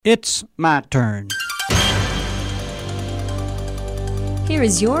It's my turn. Here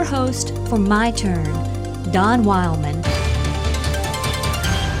is your host for My Turn, Don Wildman.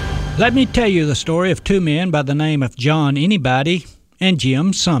 Let me tell you the story of two men by the name of John Anybody and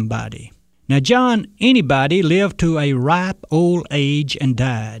Jim Somebody. Now, John Anybody lived to a ripe old age and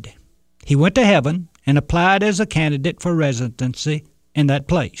died. He went to heaven and applied as a candidate for residency in that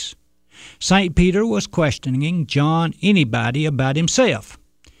place. St. Peter was questioning John Anybody about himself.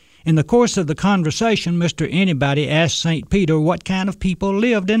 In the course of the conversation, Mr. Anybody asked St. Peter what kind of people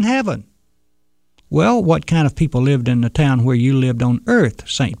lived in heaven. "Well, what kind of people lived in the town where you lived on earth?"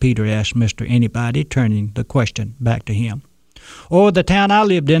 St. Peter asked Mr. Anybody, turning the question back to him. "Oh, the town I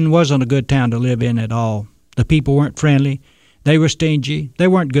lived in wasn't a good town to live in at all. The people weren't friendly. They were stingy. They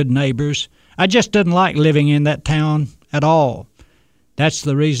weren't good neighbors. I just didn't like living in that town at all. That's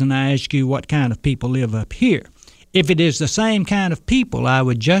the reason I ask you what kind of people live up here. If it is the same kind of people, I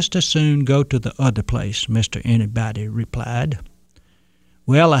would just as soon go to the other place," Mr. Anybody replied.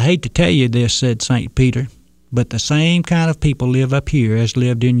 "Well, I hate to tell you this," said St. Peter, "but the same kind of people live up here as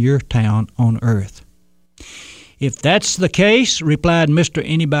lived in your town on earth." "If that's the case," replied Mr.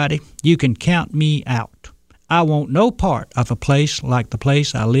 Anybody, "you can count me out. I want no part of a place like the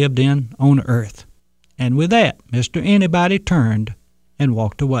place I lived in on earth." And with that, Mr. Anybody turned and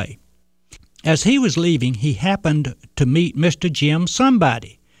walked away. As he was leaving, he happened to meet Mr. Jim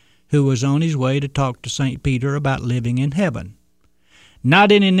Somebody, who was on his way to talk to St. Peter about living in heaven.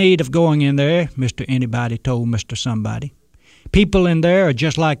 "Not any need of going in there," Mr. Anybody told Mr. Somebody. "People in there are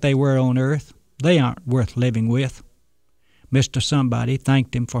just like they were on earth. They aren't worth living with." Mr. Somebody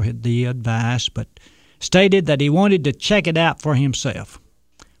thanked him for the advice, but stated that he wanted to check it out for himself.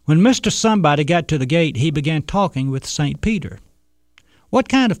 When Mr. Somebody got to the gate, he began talking with St. Peter. "What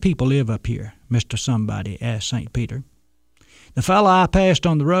kind of people live up here?" Mr. Somebody asked St. Peter. "The fellow I passed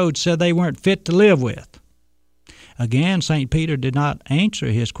on the road said they weren't fit to live with." Again, St. Peter did not answer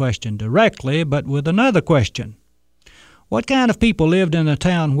his question directly, but with another question. "What kind of people lived in the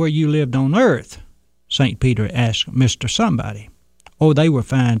town where you lived on earth?" St. Peter asked Mr. Somebody. "Oh, they were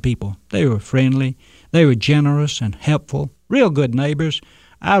fine people. They were friendly. They were generous and helpful. Real good neighbors.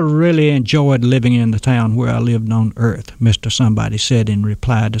 I really enjoyed living in the town where I lived on earth," Mr. Somebody said in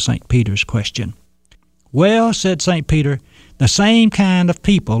reply to St. Peter's question. "Well," said St. Peter, "the same kind of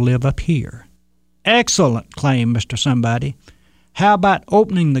people live up here." "Excellent," claimed Mr. Somebody. "How about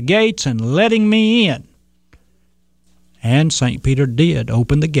opening the gates and letting me in?" And St. Peter did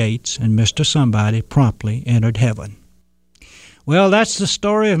open the gates, and Mr. Somebody promptly entered heaven. Well, that's the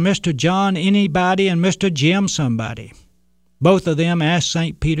story of Mr. John Anybody and Mr. Jim Somebody. Both of them asked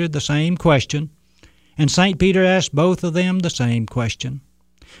St. Peter the same question, and St. Peter asked both of them the same question.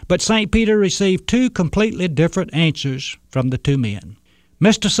 But St. Peter received two completely different answers from the two men.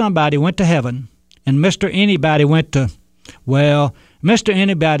 Mr. Somebody went to heaven, and Mr. Anybody went to, well, Mr.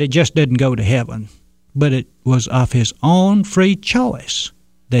 Anybody just didn't go to heaven, but it was of his own free choice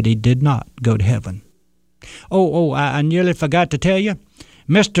that he did not go to heaven. I nearly forgot to tell you,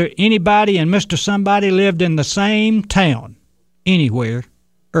 Mr. Anybody and Mr. Somebody lived in the same town. Anywhere,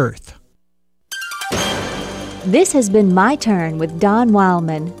 earth. This has been My Turn with Don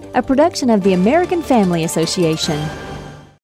Wildman, a production of the American Family Association.